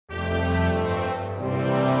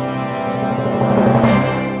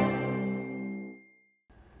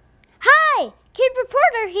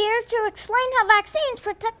here to explain how vaccines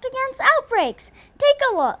protect against outbreaks. Take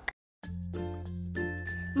a look.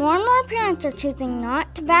 More and more parents are choosing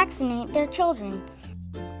not to vaccinate their children.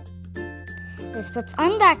 This puts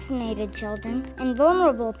unvaccinated children and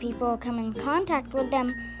vulnerable people who come in contact with them,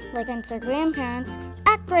 like aunts or grandparents,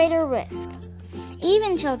 at greater risk.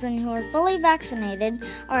 Even children who are fully vaccinated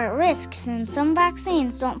are at risk since some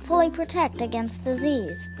vaccines don't fully protect against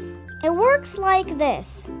disease. It works like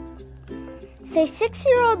this. Say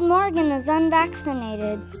 6-year-old Morgan is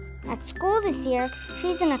unvaccinated. At school this year,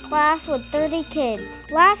 she's in a class with 30 kids.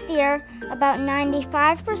 Last year, about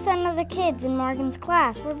 95% of the kids in Morgan's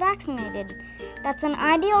class were vaccinated. That's an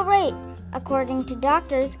ideal rate, according to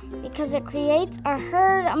doctors, because it creates a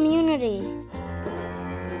herd immunity.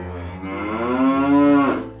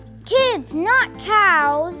 Kids, not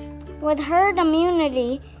cows! With herd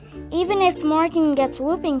immunity, even if Morgan gets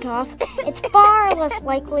whooping cough, it's far less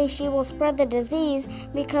likely she will spread the disease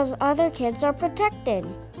because other kids are protected.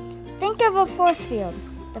 Think of a force field.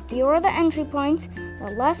 The fewer the entry points,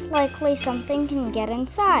 the less likely something can get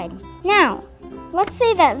inside. Now, let's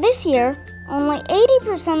say that this year, only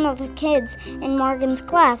 80% of the kids in Morgan's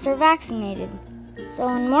class are vaccinated. So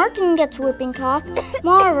when Morgan gets whooping cough,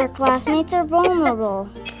 more of her classmates are vulnerable.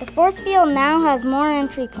 The force field now has more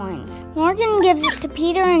entry points. Morgan gives it to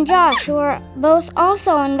Peter and Josh, who are both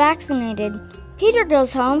also unvaccinated. Peter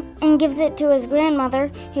goes home and gives it to his grandmother,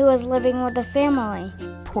 who was living with the family.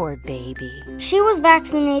 Poor baby. She was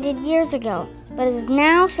vaccinated years ago, but is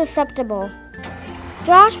now susceptible.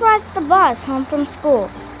 Josh rides the bus home from school.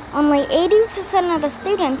 Only 80% of the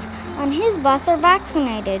students on his bus are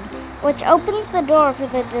vaccinated, which opens the door for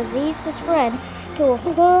the disease to spread to a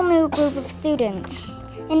whole new group of students.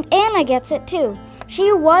 And Anna gets it too.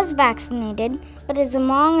 She was vaccinated, but is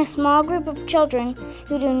among a small group of children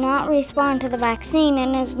who do not respond to the vaccine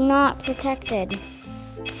and is not protected.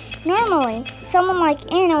 Normally, someone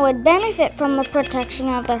like Anna would benefit from the protection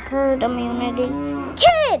of the herd immunity.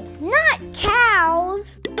 Kids, not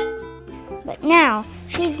cows! But now,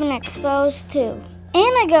 she's been exposed too.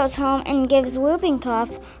 Anna goes home and gives whooping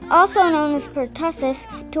cough, also known as pertussis,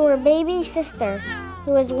 to her baby sister,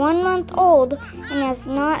 who is 1 month old and has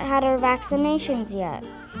not had her vaccinations yet.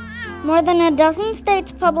 More than a dozen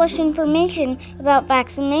states publish information about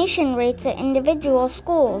vaccination rates at individual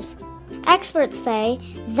schools. Experts say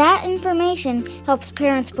that information helps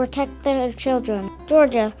parents protect their children.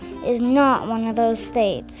 Georgia is not one of those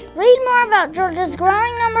states. Read more about Georgia's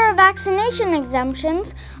growing number of vaccination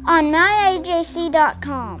exemptions on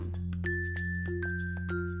myajc.com.